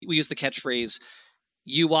we use the catchphrase,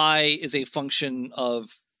 UI is a function of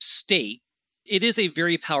state. It is a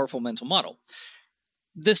very powerful mental model.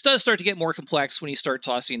 This does start to get more complex when you start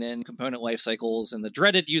tossing in component life cycles and the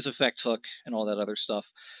dreaded use effect hook and all that other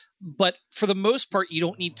stuff. But for the most part, you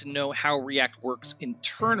don't need to know how React works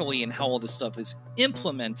internally and how all this stuff is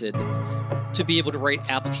implemented to be able to write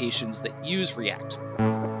applications that use React.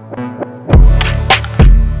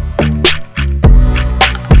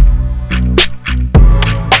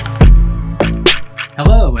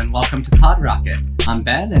 Hello and welcome to PodRocket. I'm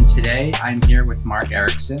Ben, and today I'm here with Mark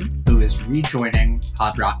Erickson, who is rejoining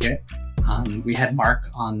PodRocket. We had Mark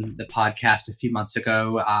on the podcast a few months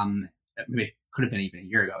ago. Maybe it could have been even a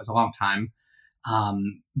year ago. It was a long time.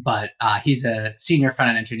 But he's a senior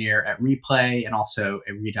front-end engineer at Replay and also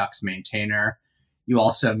a Redux maintainer. You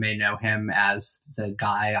also may know him as the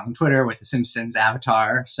guy on Twitter with the Simpsons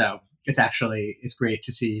avatar. So it's great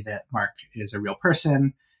to see that Mark is a real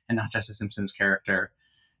person and not just a Simpsons character.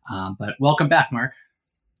 But welcome back, Mark.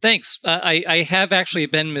 Thanks. I have actually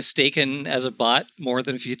been mistaken as a bot more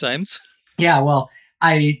than a few times. Yeah, well,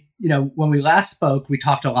 when we last spoke, we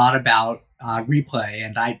talked a lot about Replay,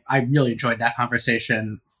 and I really enjoyed that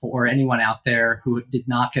conversation. For anyone out there who did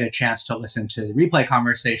not get a chance to listen to the Replay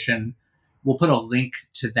conversation, we'll put a link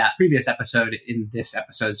to that previous episode in this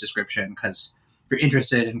episode's description, because if you're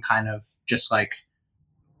interested in kind of just like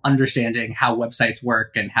understanding how websites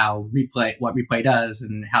work and what Replay does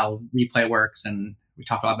and how Replay works, and we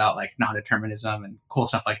talked about like non-determinism and cool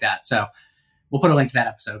stuff like that. So we'll put a link to that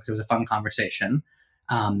episode because it was a fun conversation.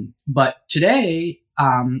 But today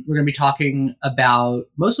we're going to be talking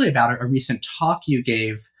mostly about a recent talk you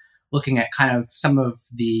gave, looking at kind of some of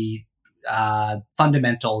the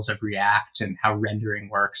fundamentals of React and how rendering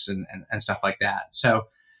works and stuff like that. So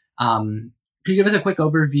could you give us a quick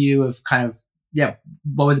overview of kind of,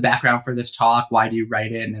 what was the background for this talk? Why do you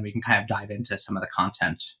write it? And then we can kind of dive into some of the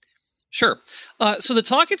content. Sure. So the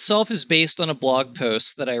talk itself is based on a blog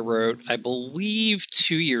post that I wrote, I believe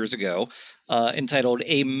 2 years ago, entitled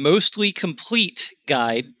A Mostly Complete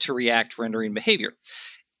Guide to React Rendering Behavior.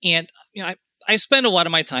 And I spend a lot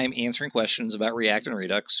of my time answering questions about React and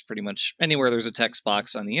Redux, pretty much anywhere there's a text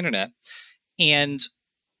box on the internet. And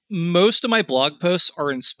most of my blog posts are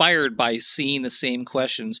inspired by seeing the same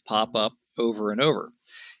questions pop up over and over.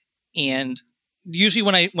 And usually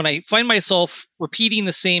when I find myself repeating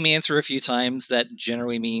the same answer a few times, that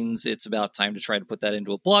generally means it's about time to try to put that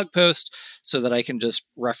into a blog post so that I can just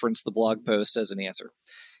reference the blog post as an answer.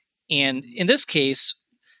 And in this case,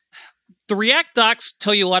 the React docs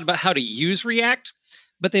tell you a lot about how to use React,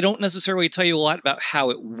 but they don't necessarily tell you a lot about how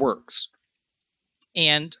it works.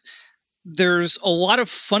 And there's a lot of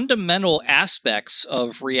fundamental aspects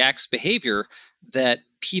of React's behavior that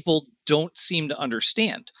people don't seem to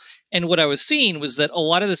understand. And what I was seeing was that a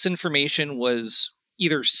lot of this information was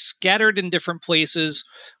either scattered in different places,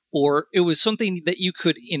 or it was something that you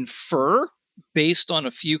could infer based on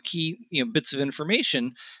a few key bits of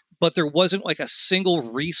information, but there wasn't like a single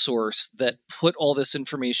resource that put all this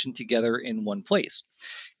information together in one place.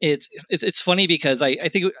 It's funny because I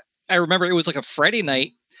think I remember it was like a Friday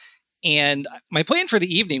night, and my plan for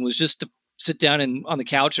the evening was just to sit down on the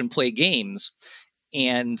couch and play games.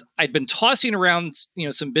 And I'd been tossing around,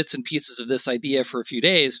 some bits and pieces of this idea for a few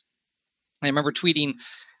days. I remember tweeting,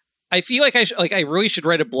 I feel like I really should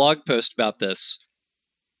write a blog post about this.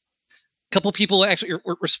 A couple people actually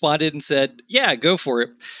responded and said, yeah, go for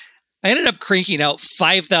it. I ended up cranking out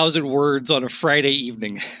 5,000 words on a Friday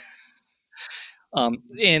evening.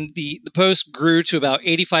 And the post grew to about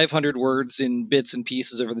 8,500 words in bits and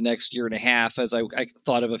pieces over the next year and a half as I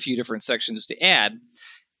thought of a few different sections to add.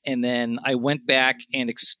 And then I went back and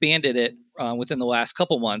expanded it within the last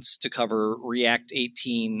couple months to cover React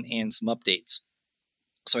 18 and some updates.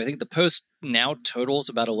 So I think the post now totals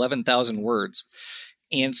about 11,000 words.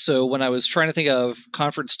 And so when I was trying to think of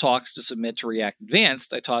conference talks to submit to React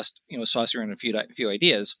Advanced, I tossed around a few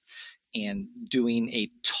ideas, and doing a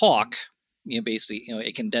talk, basically,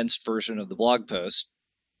 a condensed version of the blog post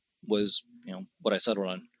was, what I settled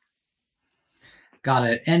on. Got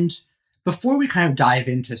it. And before we kind of dive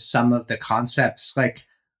into some of the concepts, like,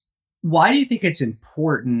 why do you think it's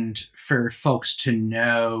important for folks to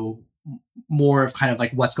know more of kind of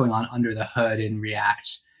like what's going on under the hood in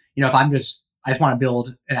React? If I just want to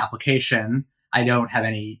build an application, I don't have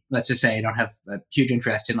let's just say I don't have a huge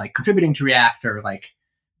interest in like contributing to React or like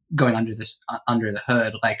going under the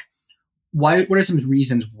hood. Like, what are some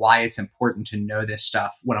reasons why it's important to know this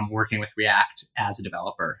stuff when I'm working with React as a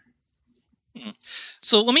developer?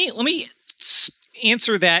 So let me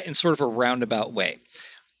answer that in sort of a roundabout way.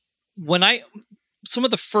 When I some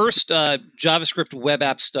of the first JavaScript web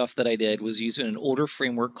app stuff that I did was using an older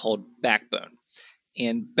framework called Backbone.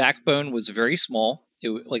 And Backbone was very small.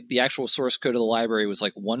 Like the actual source code of the library was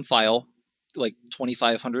like one file, like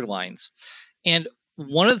 2,500 lines. And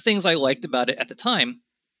one of the things I liked about it at the time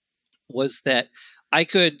was that I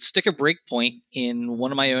could stick a breakpoint in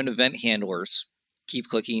one of my own event handlers, keep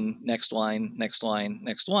clicking next line, next line,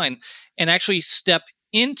 next line, and actually step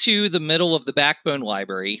into the middle of the Backbone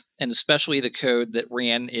library, and especially the code that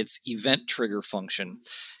ran its event trigger function,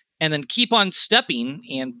 and then keep on stepping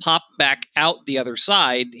and pop back out the other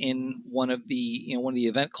side in one of the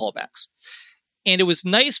event callbacks. And it was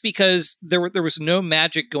nice because there was no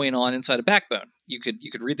magic going on inside of Backbone. You could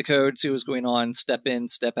read the code, see what was going on, step in,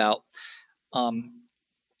 step out.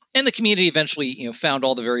 And the community eventually, found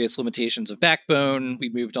all the various limitations of Backbone. We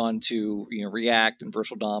moved on to React and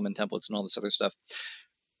Virtual DOM and templates and all this other stuff.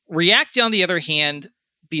 React, on the other hand,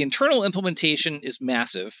 the internal implementation is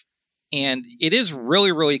massive, and it is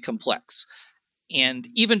really, really complex. And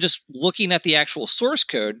even just looking at the actual source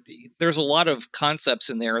code, there's a lot of concepts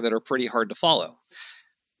in there that are pretty hard to follow.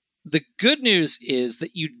 The good news is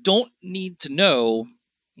that you don't need to know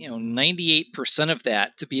 98% of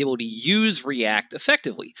that to be able to use React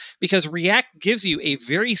effectively, because React gives you a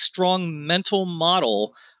very strong mental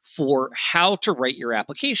model for how to write your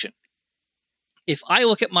application. If I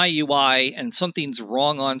look at my UI and something's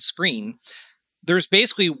wrong on screen, there's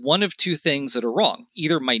basically one of two things that are wrong.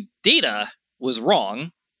 Either my data was wrong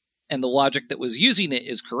and the logic that was using it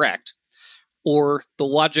is correct, or the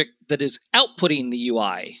logic that is outputting the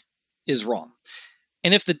UI is wrong.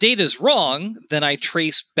 And if the data is wrong, then I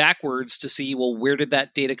trace backwards to see, well, where did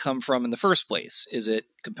that data come from in the first place? Is it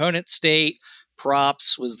component state,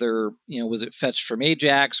 props? Was there, was it fetched from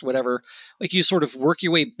Ajax, whatever? Like, you sort of work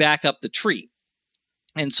your way back up the tree.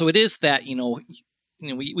 And so it is that,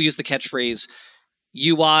 we use the catchphrase,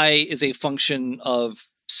 UI is a function of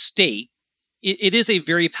state. It is a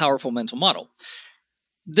very powerful mental model.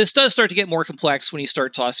 This does start to get more complex when you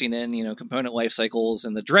start tossing in, component life cycles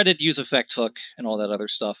and the dreaded use effect hook and all that other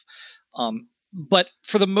stuff. But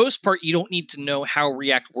for the most part, you don't need to know how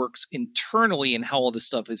React works internally and how all this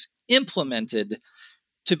stuff is implemented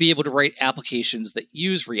to be able to write applications that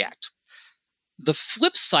use React. The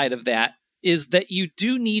flip side of that is that you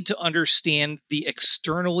do need to understand the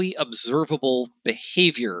externally observable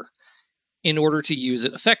behavior in order to use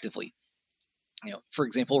it effectively. For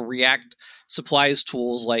example, React supplies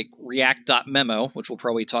tools like React.memo, which we'll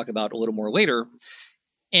probably talk about a little more later.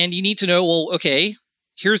 And you need to know, well, okay,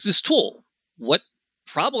 here's this tool. What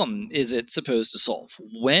problem is it supposed to solve?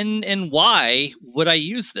 When and why would I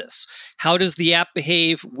use this? How does the app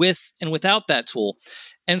behave with and without that tool?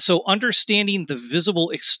 And so understanding the visible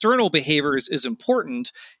external behaviors is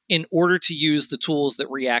important in order to use the tools that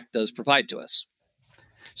React does provide to us.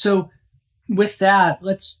 So with that,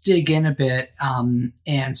 let's dig in a bit.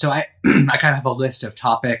 And so I kind of have a list of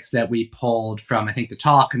topics that we pulled from, I think, the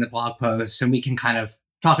talk and the blog posts, and we can kind of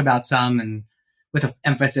talk about some, and with an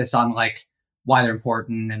emphasis on like why they're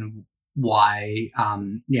important and why,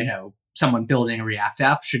 someone building a React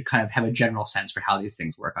app should kind of have a general sense for how these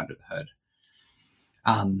things work under the hood.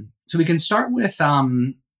 So we can start with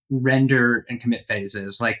render and commit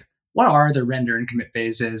phases. Like, what are the render and commit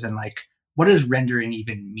phases, and like, what does rendering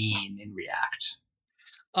even mean in React?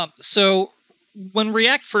 So when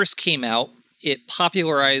React first came out, it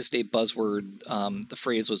popularized a buzzword. The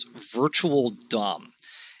phrase was virtual DOM.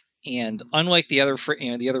 And unlike the other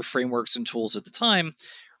frameworks and tools at the time,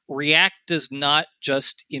 React does not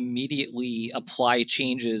just immediately apply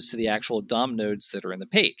changes to the actual DOM nodes that are in the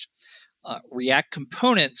page. React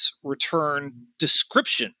components return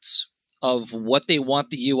descriptions of what they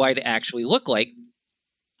want the UI to actually look like.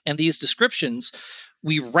 And these descriptions,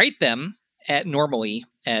 we write them normally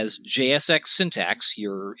as JSX syntax,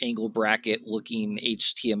 your angle bracket looking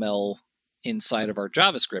HTML inside of our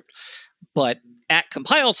JavaScript. But at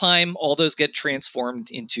compile time, all those get transformed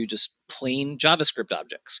into just plain JavaScript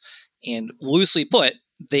objects. And loosely put,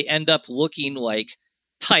 they end up looking like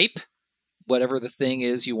type, whatever the thing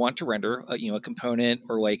is you want to render, a component,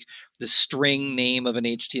 or like the string name of an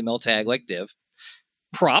HTML tag like div,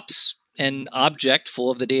 props, an object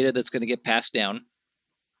full of the data that's going to get passed down,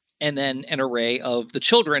 and then an array of the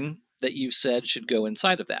children that you said should go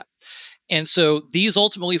inside of that. And so these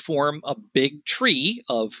ultimately form a big tree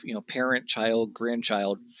of parent, child,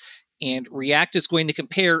 grandchild, and React is going to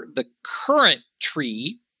compare the current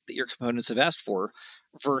tree that your components have asked for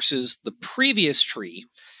versus the previous tree,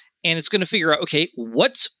 and it's going to figure out, okay,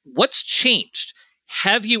 what's changed?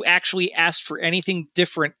 Have you actually asked for anything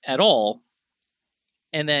different at all?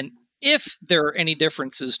 And then if there are any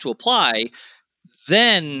differences to apply,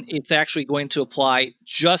 then it's actually going to apply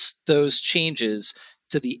just those changes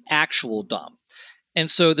to the actual DOM. And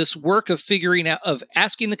so this work of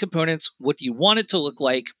asking the components, what do you want it to look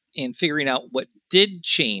like, and figuring out what did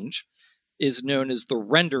change is known as the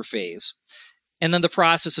render phase. And then the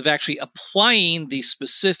process of actually applying the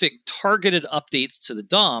specific targeted updates to the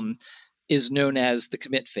DOM is known as the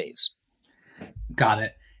commit phase. Got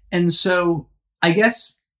it. And so I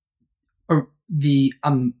guess the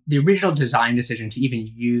original design decision to even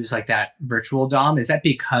use like that virtual DOM, is that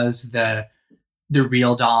because the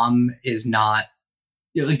real DOM is not,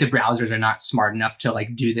 like, the browsers are not smart enough to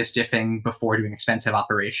like do this diffing before doing expensive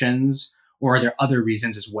operations? Or are there other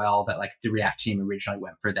reasons as well that like the React team originally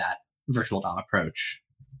went for that virtual DOM approach?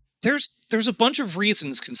 There's a bunch of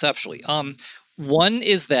reasons conceptually. One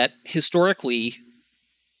is that historically,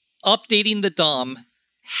 updating the DOM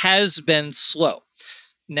has been slow.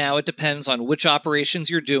 Now it depends on which operations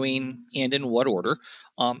you're doing and in what order.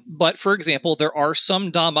 But for example, there are some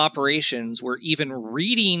DOM operations where even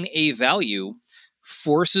reading a value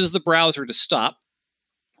forces the browser to stop,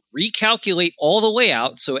 recalculate all the way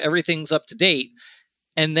out so everything's up to date,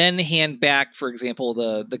 and then hand back, for example,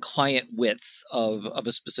 the client width of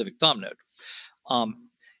a specific DOM node.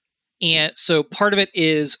 And so part of it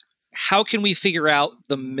is, how can we figure out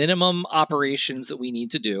the minimum operations that we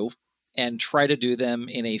need to do and try to do them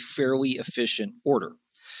in a fairly efficient order?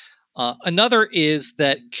 Another is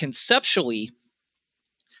that conceptually,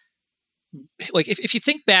 like if you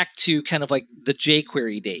think back to kind of like the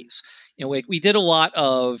jQuery days, like we did a lot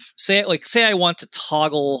of say I want to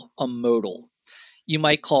toggle a modal. You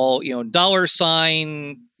might call,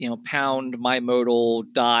 $, pound my modal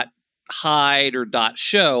dot hide or dot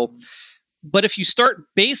show. But if you start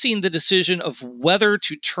basing the decision of whether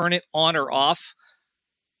to turn it on or off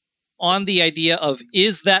on the idea of,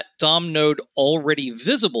 is that DOM node already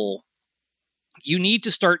visible, you need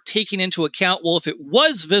to start taking into account, well, if it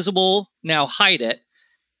was visible, now hide it.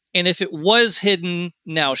 And if it was hidden,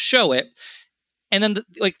 now show it. And then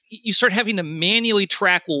you start having to manually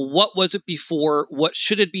track, well, what was it before? What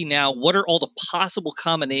should it be now? What are all the possible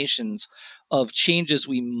combinations of changes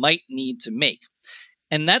we might need to make?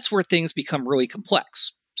 And that's where things become really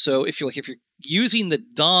complex. So if you're using the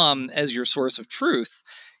DOM as your source of truth,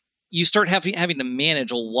 you start having to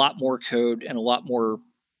manage a lot more code and a lot more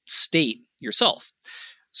state yourself.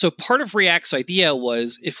 So part of React's idea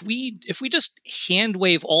was, if we just hand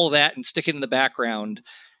wave all of that and stick it in the background,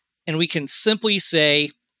 and we can simply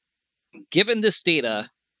say, given this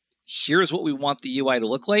data, here's what we want the UI to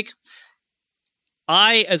look like,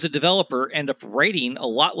 I, as a developer, end up writing a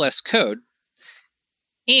lot less code.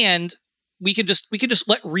 And we can just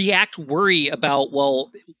let React worry about,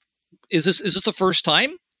 well, is this the first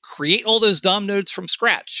time? Create all those DOM nodes from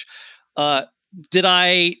scratch. Did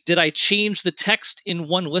I change the text in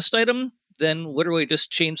one list item? Then literally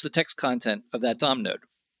just change the text content of that DOM node.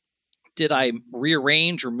 Did I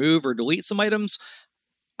rearrange or move or delete some items?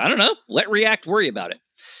 I don't know. Let React worry about it.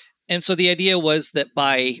 And so the idea was that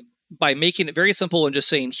by making it very simple and just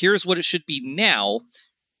saying, here's what it should be now,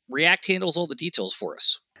 React handles all the details for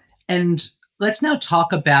us. And let's now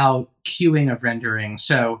talk about queuing of rendering.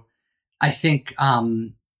 So I think,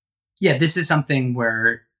 this is something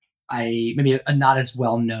where maybe a not as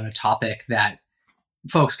well-known a topic that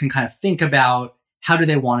folks can kind of think about. How do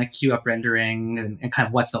they want to queue up rendering, and kind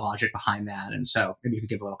of what's the logic behind that? And so maybe you could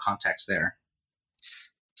give a little context there.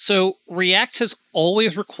 So React has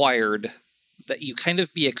always required that you kind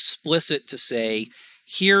of be explicit to say,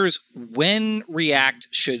 here's when React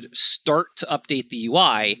should start to update the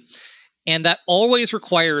UI. And that always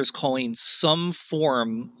requires calling some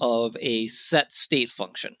form of a set state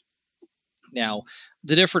function. Now,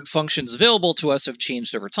 the different functions available to us have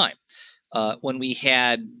changed over time. When we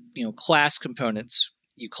had class components,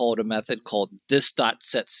 you called a method called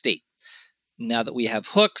this.setState. Now that we have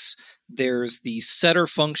hooks, there's the setter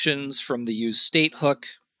functions from the useState hook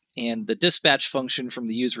and the dispatch function from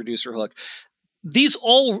the useReducer hook. These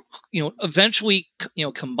all eventually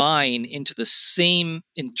combine into the same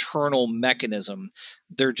internal mechanism.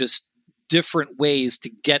 They're just different ways to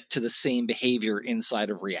get to the same behavior inside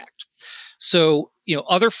of React. So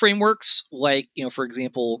other frameworks, like for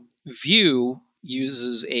example, Vue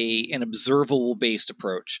uses an observable based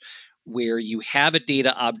approach where you have a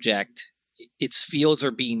data object, its fields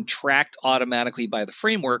are being tracked automatically by the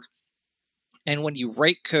framework. And when you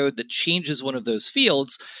write code that changes one of those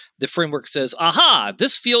fields, the framework says, aha,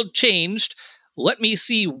 this field changed. Let me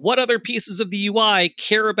see what other pieces of the UI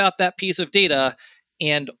care about that piece of data,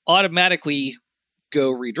 and automatically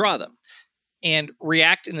go redraw them. And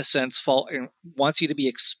React, in a sense, wants you to be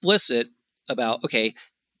explicit about, okay,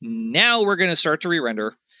 Now we're going to start to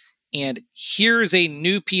re-render, and here's a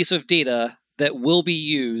new piece of data that will be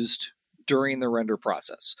used during the render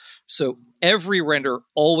process. So every render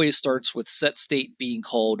always starts with set state being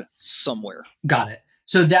called somewhere. Got it.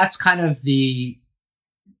 So that's kind of the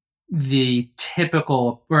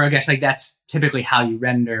typical, or I guess like that's typically how you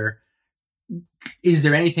render. Is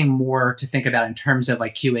there anything more to think about in terms of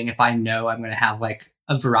like queuing? If I know I'm going to have like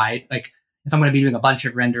a variety, like if I'm going to be doing a bunch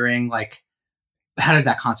of rendering, like how does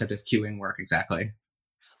that concept of queuing work exactly?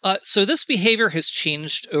 So this behavior has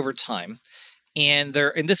changed over time. And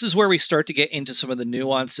this is where we start to get into some of the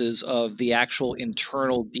nuances of the actual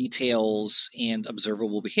internal details and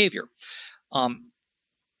observable behavior.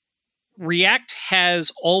 React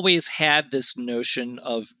has always had this notion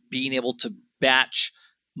of being able to batch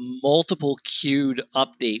multiple queued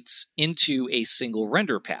updates into a single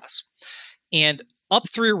render pass. And up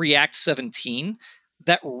through React 17,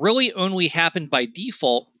 that really only happened by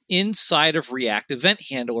default inside of React event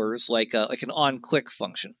handlers like an onClick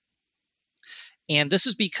function. And this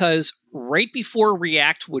is because right before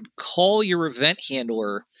React would call your event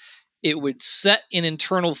handler, it would set an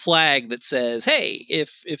internal flag that says, hey,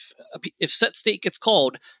 if set state gets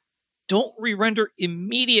called, don't re-render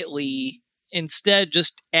immediately. Instead,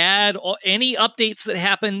 just add any updates that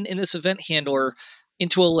happen in this event handler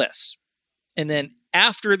into a list. And then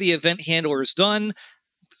after the event handler is done,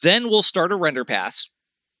 then we'll start a render pass.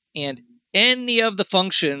 And any of the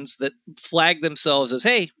functions that flag themselves as,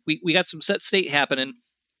 hey, we got some set state happening,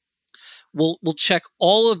 we'll check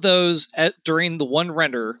all of those during the one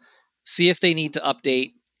render, see if they need to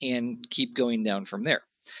update, and keep going down from there.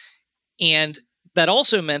 And that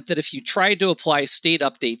also meant that if you tried to apply state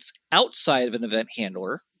updates outside of an event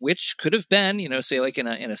handler, which could have been, say like in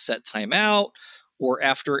a set timeout or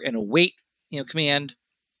after an await, command,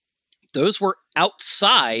 those were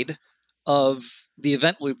outside of the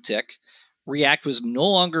event loop tick. React was no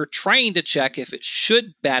longer trying to check if it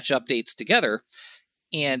should batch updates together,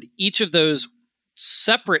 and each of those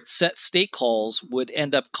separate set state calls would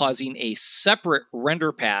end up causing a separate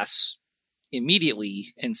render pass immediately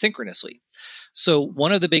and synchronously. So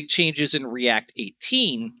one of the big changes in React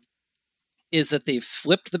 18 is that they've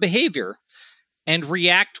flipped the behavior, and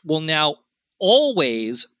React will now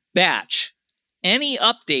always batch any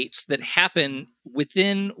updates that happen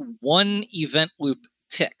within one event loop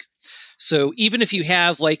tick. So even if you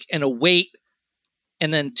have like an await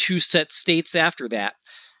and then two set states after that,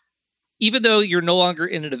 even though you're no longer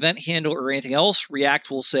in an event handler or anything else,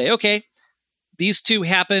 React will say, okay, these two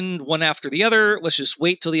happened one after the other. Let's just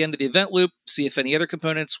wait till the end of the event loop, see if any other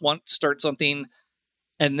components want to start something,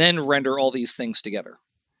 and then render all these things together.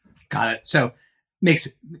 Got it. So makes,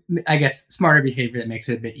 I guess, smarter behavior that makes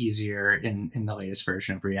it a bit easier in the latest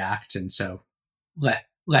version of React. And so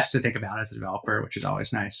less to think about as a developer, which is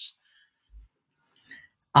always nice.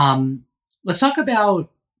 Let's talk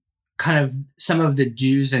about kind of some of the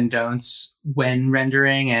do's and don'ts when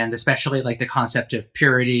rendering, and especially like the concept of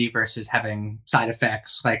purity versus having side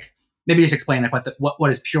effects. Like maybe just explain like what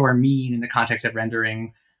does pure mean in the context of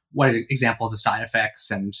rendering? What are examples of side effects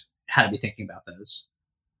and how to be thinking about those?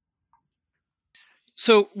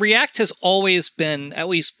 So React has always been at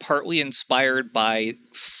least partly inspired by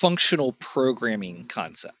functional programming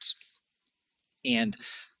concepts. And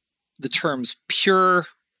the terms pure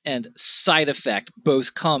and side effect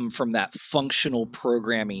both come from that functional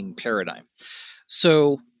programming paradigm.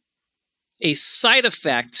 So a side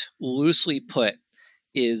effect, loosely put,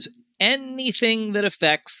 is anything that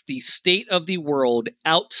affects the state of the world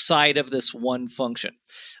outside of this one function.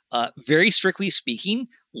 Very strictly speaking,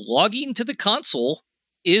 logging to the console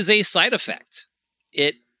is a side effect.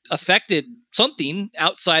 It affected something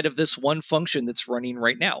outside of this one function that's running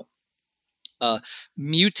right now.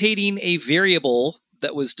 Mutating a variable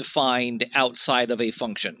that was defined outside of a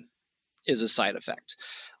function is a side effect.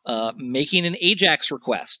 Making an AJAX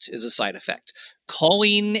request is a side effect.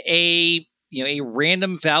 Calling a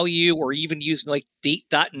random value or even using like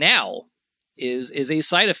date.now is a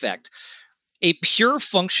side effect. A pure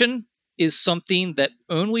function is something that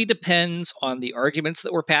only depends on the arguments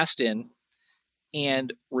that were passed in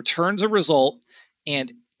and returns a result,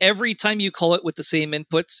 and every time you call it with the same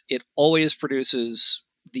inputs, it always produces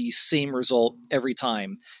the same result every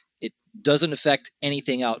time. It doesn't affect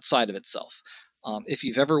anything outside of itself. If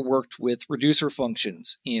you've ever worked with reducer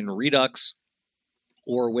functions in Redux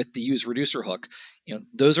or with the use reducer hook,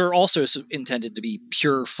 those are also intended to be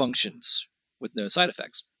pure functions with no side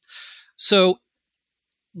effects. So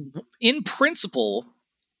in principle,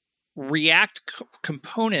 React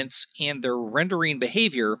components and their rendering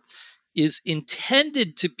behavior is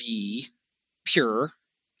intended to be pure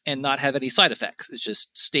and not have any side effects. It's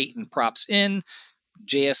just state and props in,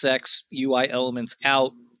 JSX UI elements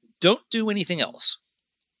out. Don't do anything else.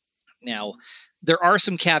 Now, there are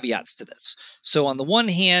some caveats to this. So on the one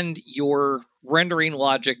hand, your rendering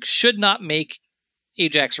logic should not make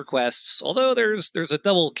AJAX requests, although there's a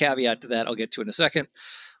double caveat to that I'll get to in a second.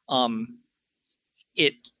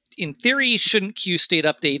 It, in theory, shouldn't queue state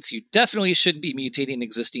updates. You definitely shouldn't be mutating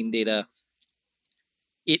existing data.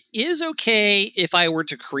 It is okay if I were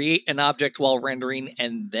to create an object while rendering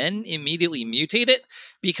and then immediately mutate it,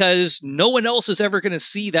 because no one else is ever going to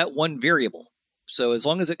see that one variable. So as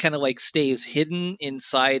long as it kind of like stays hidden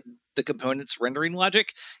inside the component's rendering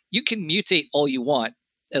logic, you can mutate all you want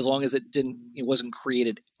as long as it wasn't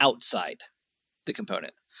created outside the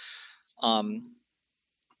component.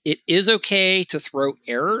 It is okay to throw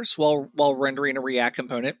errors while rendering a React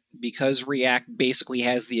component, because React basically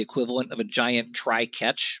has the equivalent of a giant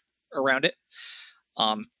try-catch around it.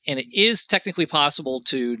 And it is technically possible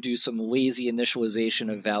to do some lazy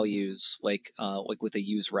initialization of values, like with a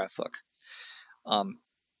useRef hook.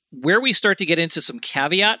 Where we start to get into some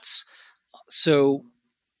caveats, so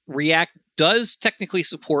React does technically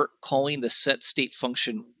support calling the setState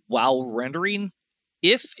function while rendering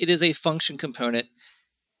if it is a function component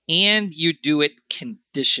and you do it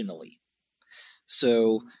conditionally.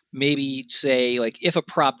 So maybe say, like, if a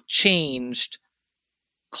prop changed,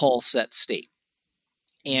 call setState.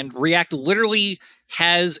 And React literally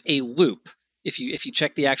has a loop. If you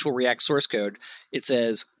check the actual React source code, it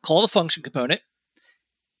says call the function component,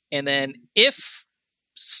 and then if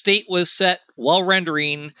state was set while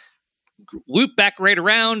rendering, loop back right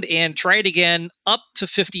around and try it again up to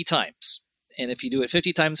 50 times. And if you do it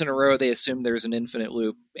 50 times in a row, they assume there's an infinite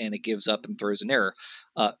loop and it gives up and throws an error.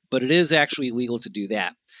 But it is actually legal to do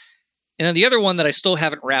that. And then the other one that I still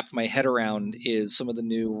haven't wrapped my head around is some of the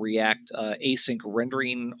new React async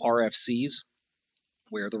rendering RFCs,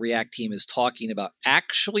 where the React team is talking about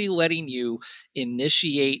actually letting you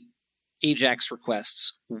initiate AJAX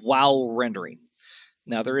requests while rendering.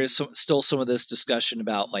 Now, there is still some of this discussion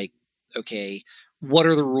about, like, okay, what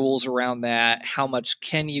are the rules around that? How much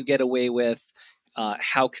can you get away with?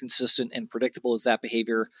 How consistent and predictable is that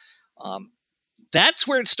behavior? That's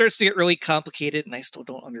where it starts to get really complicated, and I still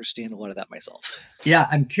don't understand a lot of that myself. Yeah,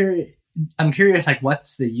 I'm curious, like,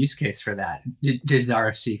 what's the use case for that? Did the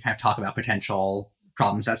RFC kind of talk about potential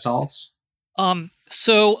problems that solves?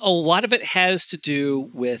 So a lot of it has to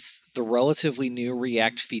do with the relatively new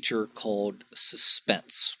React feature called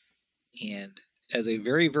suspense. And as a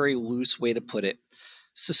very, very loose way to put it,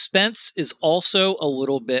 suspense is also a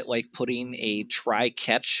little bit like putting a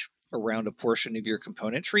try-catch around a portion of your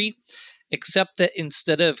component tree, except that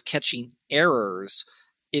instead of catching errors,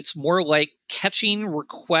 it's more like catching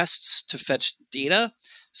requests to fetch data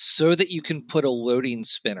so that you can put a loading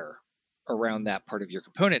spinner around that part of your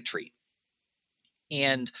component tree.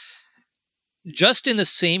 And just in the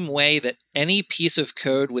same way that any piece of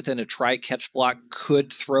code within a try-catch block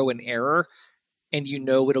could throw an error, and you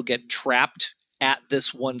know it'll get trapped at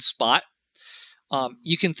this one spot,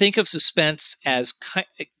 you can think of suspense as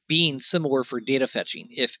being similar for data fetching.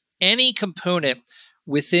 If any component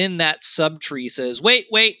within that subtree says, wait,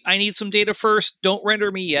 I need some data first, don't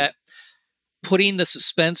render me yet, putting the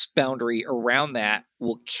suspense boundary around that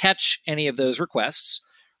will catch any of those requests.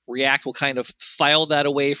 React will kind of file that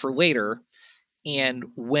away for later. And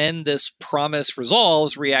when this promise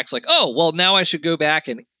resolves, React's like, oh, well, now I should go back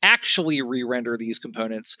and actually re-render these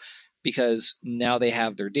components because now they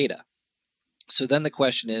have their data. So then the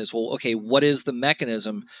question is, well, okay, what is the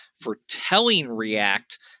mechanism for telling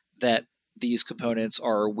React that these components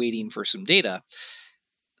are waiting for some data?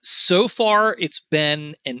 So far, it's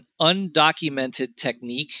been an undocumented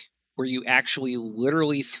technique where you actually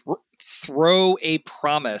literally throw a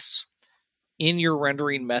promise in your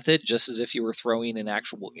rendering method, just as if you were throwing an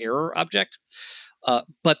actual error object.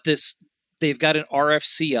 But they've got an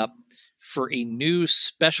RFC up for a new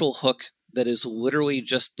special hook that is literally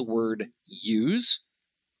just the word use.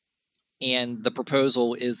 And the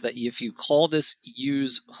proposal is that if you call this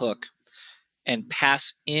use hook and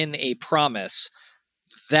pass in a promise,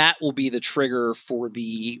 that will be the trigger for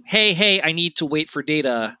the, hey, I need to wait for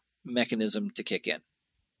data mechanism to kick in.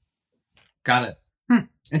 Got it.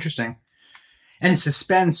 Interesting. And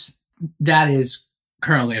suspense, that is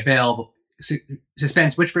currently available.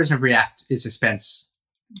 Suspense, which version of React is suspense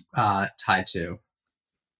tied to?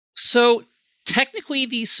 So technically,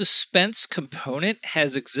 the suspense component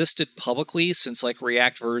has existed publicly since like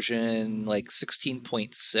React version like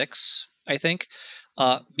 16.6, I think.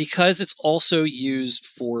 because it's also used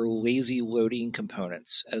for lazy loading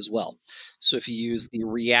components as well. So if you use the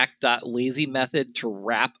react.lazy method to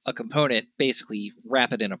wrap a component, basically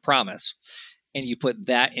wrap it in a promise, and you put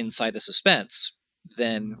that inside a suspense,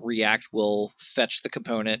 then React will fetch the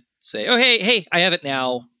component, say, oh, hey, I have it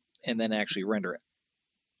now, and then actually render it.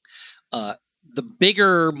 The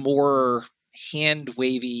bigger, more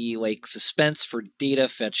hand-wavy, like suspense for data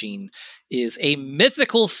fetching is a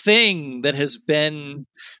mythical thing that has been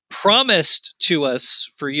promised to us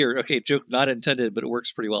for years. Okay, joke not intended, but it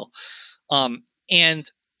works pretty well. And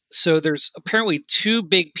so there's apparently two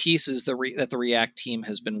big pieces that the React team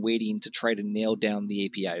has been waiting to try to nail down the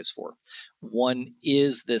APIs for. One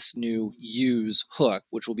is this new use hook,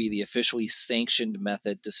 which will be the officially sanctioned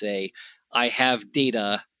method to say, I have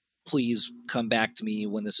data, please come back to me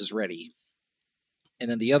when this is ready. And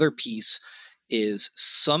then the other piece is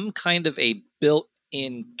some kind of a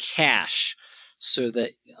built-in cache so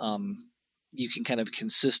that you can kind of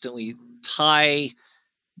consistently tie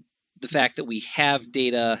the fact that we have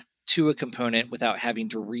data to a component without having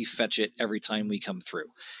to refetch it every time we come through.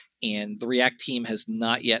 And the React team has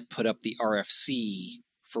not yet put up the RFC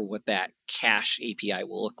for what that cache API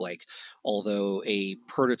will look like, although a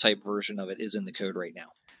prototype version of it is in the code right now.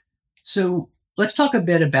 So let's talk a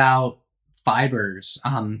bit about fibers.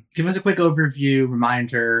 Give us a quick overview,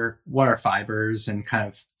 reminder, what are fibers and kind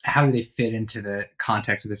of how do they fit into the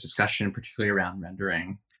context of this discussion, particularly around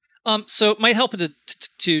rendering? So it might help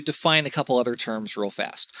to define a couple other terms real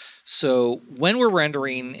fast. So when we're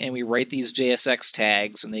rendering and we write these JSX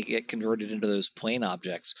tags and they get converted into those plain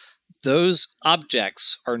objects, those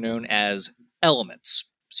objects are known as elements.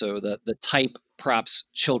 So the type props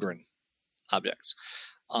children objects.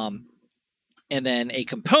 And then a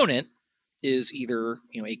component is either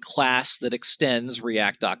a class that extends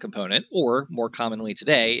React.component, or more commonly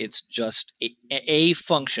today, it's just a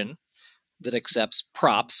function that accepts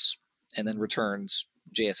props and then returns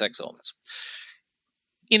JSX elements.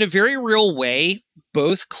 In a very real way,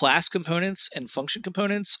 both class components and function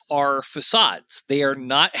components are facades. They are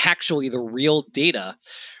not actually the real data.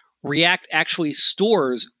 React actually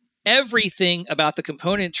stores everything about the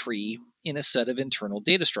component tree in a set of internal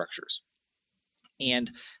data structures.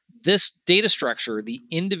 And this data structure, the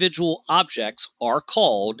individual objects, are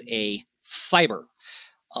called a fiber.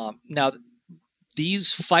 Now,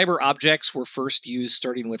 these fiber objects were first used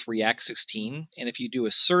starting with React 16. And if you do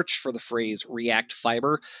a search for the phrase React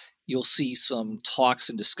Fiber, you'll see some talks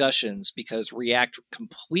and discussions because React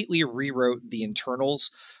completely rewrote the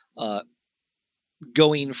internals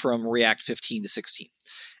going from React 15 to 16.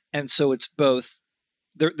 And so it's both,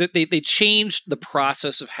 they changed the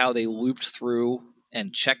process of how they looped through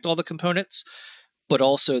and checked all the components, but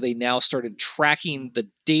also they now started tracking the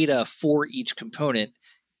data for each component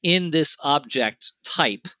in this object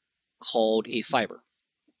type called a fiber.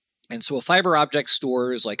 And so a fiber object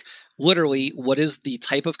stores like literally what is the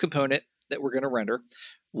type of component that we're going to render,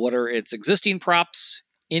 what are its existing props,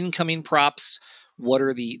 incoming props, what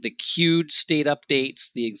are the queued state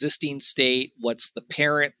updates, the existing state, what's the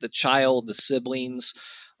parent, the child, the siblings,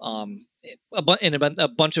 and a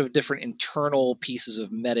bunch of different internal pieces of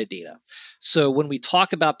metadata. So when we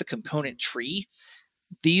talk about the component tree,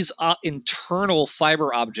 these internal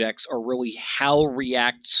fiber objects are really how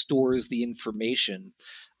React stores the information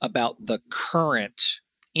about the current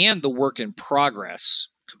and the work in progress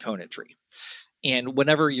component tree. And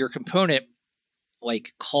whenever your component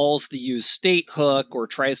like calls the use state hook or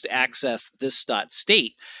tries to access this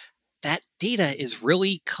 .state, that data is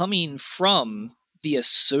really coming from the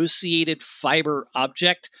associated fiber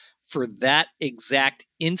object for that exact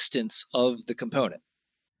instance of the component.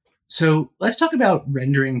 So let's talk about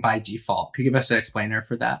rendering by default. Could you give us an explainer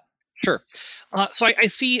for that? Sure. So I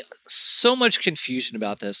see so much confusion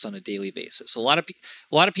about this on a daily basis. A lot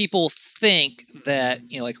of people think that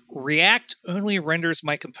like React only renders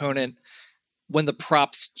my component when the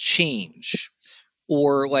props change,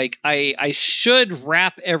 or like I should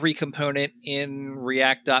wrap every component in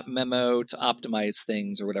React.memo to optimize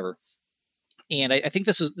things or whatever. And I think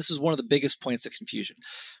this is one of the biggest points of confusion.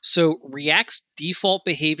 So React's default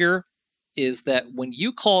behavior is that when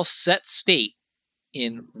you call set state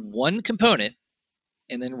in one component,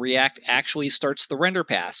 and then React actually starts the render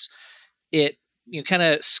pass, it kind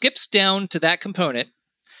of skips down to that component,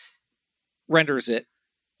 renders it,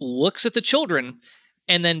 looks at the children,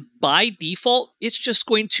 and then by default, it's just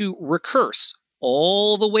going to recurse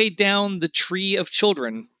all the way down the tree of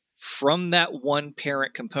children from that one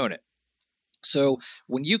parent component. So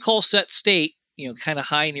when you call set state, kind of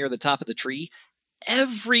high near the top of the tree,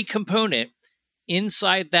 every component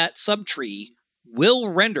inside that subtree will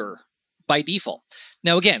render by default.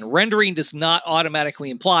 Now, again, rendering does not automatically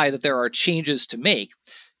imply that there are changes to make,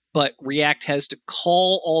 but React has to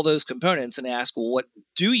call all those components and ask, well, what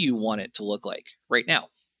do you want it to look like right now?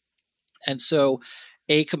 And so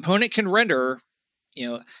a component can render,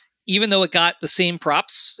 even though it got the same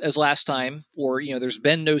props as last time, or, there's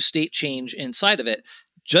been no state change inside of it,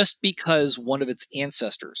 just because one of its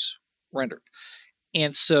ancestors rendered.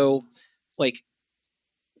 And so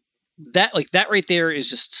that right there is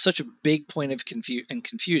just such a big point of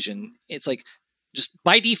confusion. It's like, just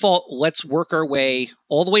by default, let's work our way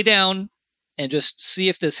all the way down and just see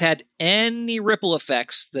if this had any ripple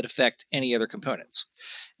effects that affect any other components.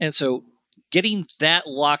 And so getting that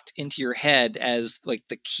locked into your head as like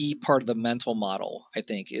the key part of the mental model, I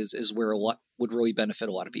think, is where a lot would really benefit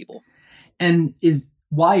a lot of people. And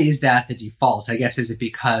why is that the default? I guess, is it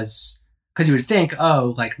because you would think,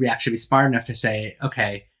 like React should be smart enough to say,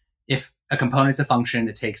 okay, if a component is a function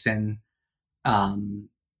that takes in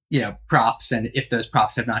props, and if those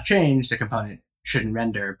props have not changed, the component shouldn't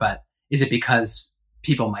render. But is it because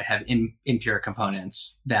people might have impure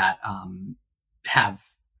components that have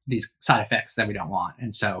these side effects that we don't want,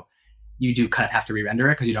 and so you do kind of have to re-render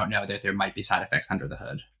it because you don't know that there might be side effects under the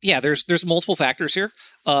hood? Yeah, there's multiple factors here.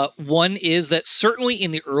 One is that certainly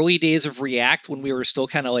in the early days of React, when we were still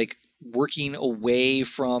kind of like working away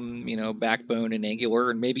from Backbone and Angular,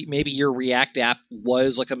 and maybe your React app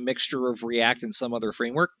was like a mixture of React and some other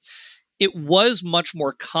framework, it was much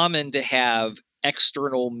more common to have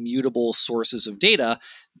external mutable sources of data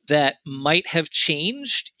that might have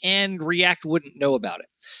changed and React wouldn't know about it.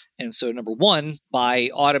 And so, number one, by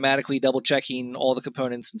automatically double checking all the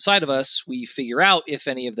components inside of us, we figure out if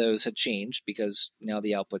any of those had changed because now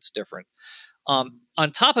the output's different. On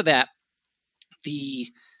top of that,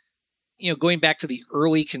 going back to the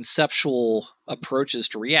early conceptual approaches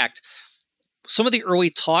to React, some of the early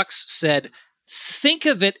talks said, think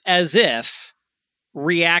of it as if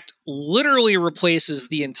React literally replaces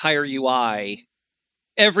the entire UI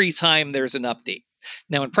every time there's an update.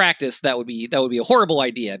 Now, in practice, that would be a horrible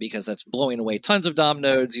idea because that's blowing away tons of DOM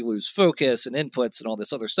nodes. You lose focus and inputs and all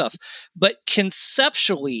this other stuff. But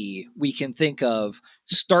conceptually, we can think of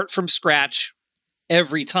start from scratch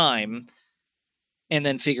every time and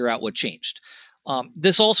then figure out what changed.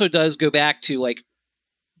 This also does go back to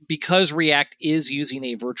because React is using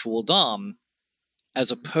a virtual DOM as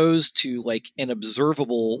opposed to an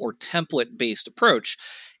observable or template-based approach,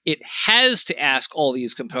 it has to ask all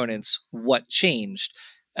these components what changed,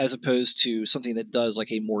 as opposed to something that does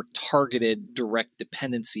a more targeted, direct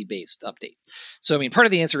dependency-based update. So, part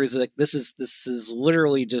of the answer is that this is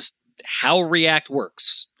literally just how React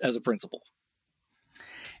works as a principle.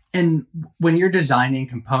 And when you're designing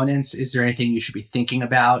components, is there anything you should be thinking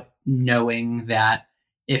about, knowing that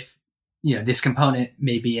if this component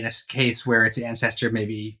may be in a case where its ancestor may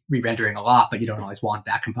be re-rendering a lot, but you don't always want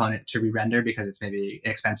that component to re-render because it's maybe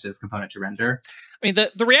an expensive component to render?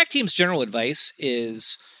 The React team's general advice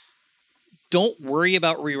is don't worry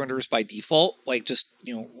about re-renders by default. Just,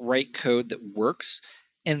 write code that works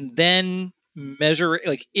and then measure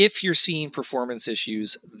if you're seeing performance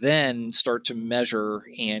issues, then start to measure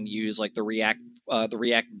and use the React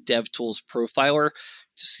DevTools profiler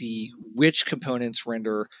to see which components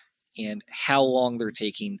render and how long they're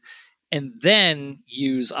taking, and then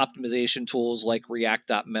use optimization tools like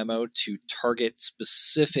React.memo to target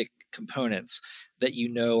specific components that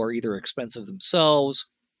are either expensive themselves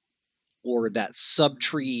or that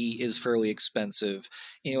subtree is fairly expensive.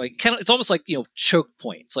 It's almost like choke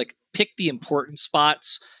points. Pick the important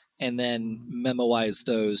spots and then memoize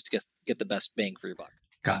those to get the best bang for your buck.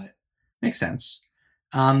 Got it. Makes sense.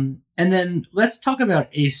 And then let's talk about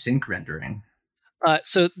async rendering.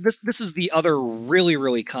 So this is the other really,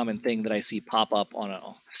 really common thing that I see pop up on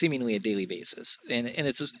seemingly a daily basis. And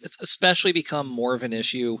it's especially become more of an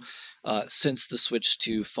issue since the switch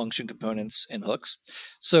to function components and hooks.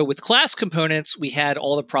 So with class components, we had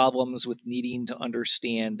all the problems with needing to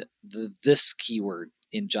understand this keyword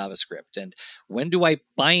in JavaScript. And when do I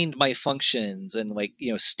bind my functions? And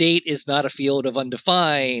state is not a field of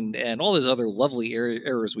undefined and all those other lovely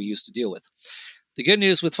errors we used to deal with. The good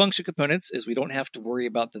news with function components is we don't have to worry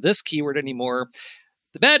about this keyword anymore.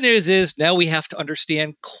 The bad news is now we have to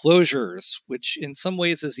understand closures, which in some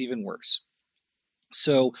ways is even worse.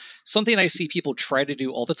 So something I see people try to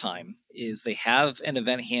do all the time is they have an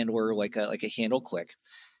event handler like a handle click,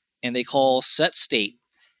 and they call set state,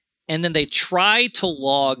 and then they try to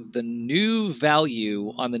log the new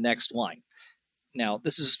value on the next line. Now,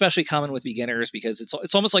 this is especially common with beginners because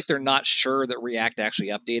it's almost like they're not sure that React actually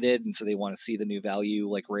updated, and so they want to see the new value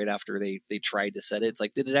like right after they tried to set it. It's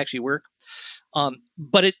like, did it actually work?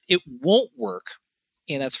 But it won't work,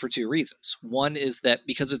 and that's for two reasons. One is that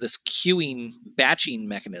because of this queuing batching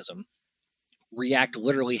mechanism, React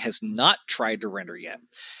literally has not tried to render yet.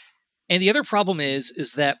 And the other problem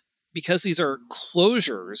is that because these are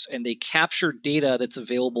closures and they capture data that's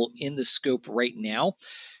available in the scope right now,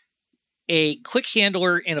 a click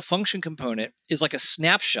handler and a function component is like a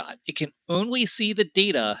snapshot. It can only see the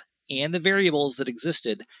data and the variables that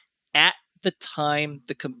existed at the time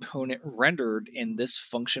the component rendered and this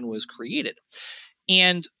function was created.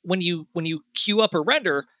 And when you queue up a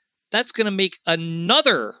render, that's going to make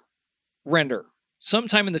another render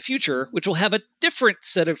sometime in the future, which will have a different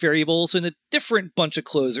set of variables and a different bunch of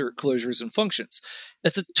closures and functions.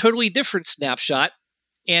 That's a totally different snapshot.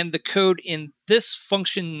 And the code in this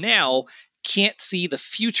function now can't see the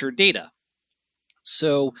future data.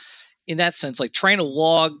 So in that sense, like trying to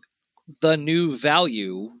log the new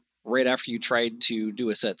value right after you tried to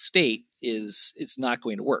do a set state it's not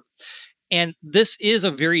going to work. And this is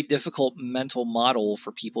a very difficult mental model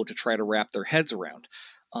for people to try to wrap their heads around.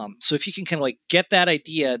 So if you can kind of like get that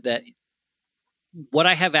idea that what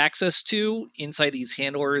I have access to inside these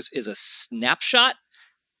handlers is a snapshot,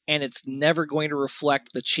 and it's never going to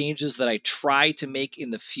reflect the changes that I try to make in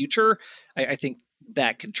the future, I think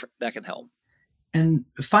that can help. And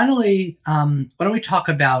finally, why don't we talk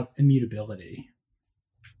about immutability?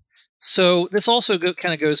 So this also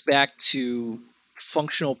kind of goes back to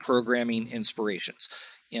functional programming inspirations.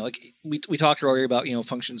 Like we talked earlier about,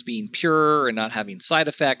 functions being pure and not having side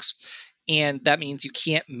effects. And that means you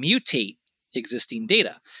can't mutate existing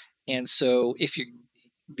data. And so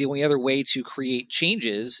the only other way to create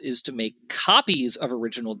changes is to make copies of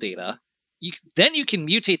original data. Then you can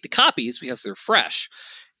mutate the copies because they're fresh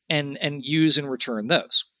and use and return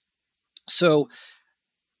those. So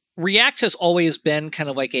React has always been kind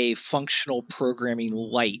of like a functional programming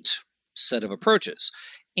light set of approaches.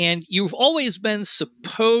 And you've always been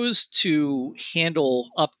supposed to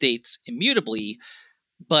handle updates immutably.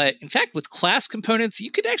 But in fact, with class components,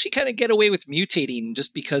 you could actually kind of get away with mutating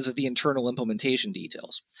just because of the internal implementation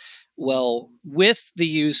details. Well, with the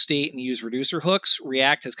use state and use reducer hooks,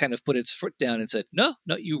 React has kind of put its foot down and said, no,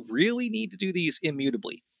 you really need to do these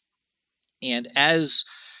immutably. And as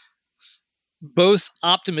both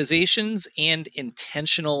optimizations and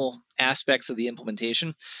intentional aspects of the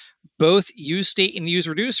implementation, both use state and use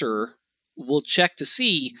reducer will check to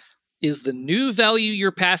see, is the new value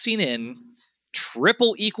you're passing in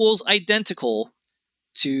triple equals identical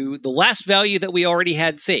to the last value that we already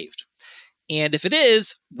had saved? And if it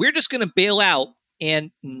is, we're just going to bail out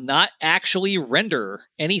and not actually render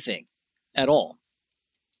anything at all.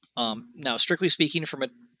 Now, strictly speaking, from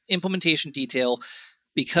an implementation detail,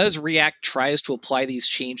 because React tries to apply these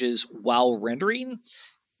changes while rendering,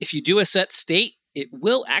 if you do a set state, it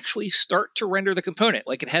will actually start to render the component.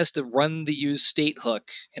 Like it has to run the use state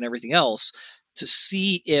hook and everything else to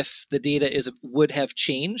see if the data would have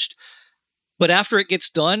changed. But after it gets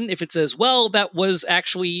done, if it says, well, that was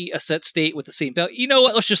actually a set state with the same value, you know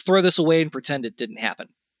what, let's just throw this away and pretend it didn't happen.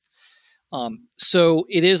 So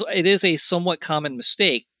it is a somewhat common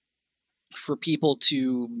mistake for people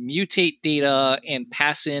to mutate data and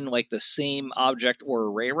pass in like the same object or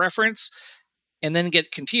array reference and then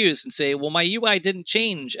get confused and say, well, my UI didn't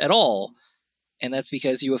change at all. And that's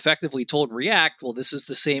because you effectively told React, well, this is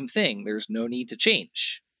the same thing. There's no need to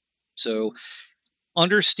change. So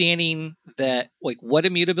understanding that like what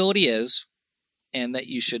immutability is and that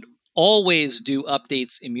you should always do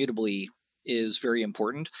updates immutably is very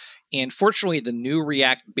important. And fortunately, the new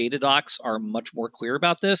React beta docs are much more clear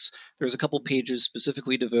about this. There's a couple pages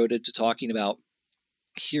specifically devoted to talking about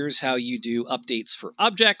here's how you do updates for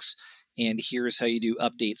objects, and here's how you do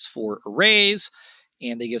updates for arrays.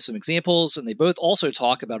 And they give some examples, and they both also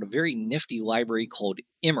talk about a very nifty library called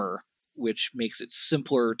Immer, which makes it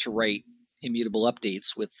simpler to write immutable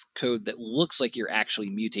updates with code that looks like you're actually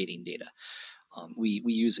mutating data. We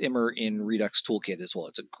use Immer in Redux Toolkit as well.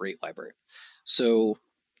 It's a great library. So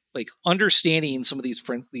like understanding some of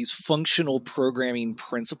these functional programming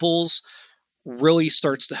principles really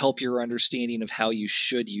starts to help your understanding of how you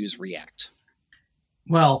should use React.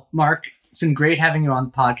 Well, Mark, it's been great having you on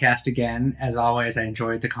the podcast again. As always, I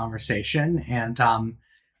enjoyed the conversation. And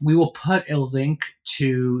we will put a link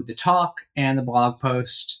to the talk and the blog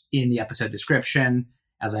post in the episode description.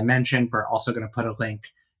 As I mentioned, we're also going to put a link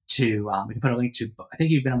to, I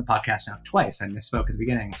think you've been on the podcast now twice. I misspoke at the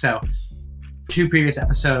beginning. So 2 previous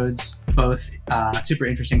episodes, both super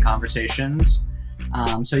interesting conversations.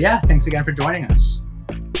 So yeah, thanks again for joining us.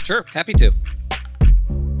 Sure, happy to.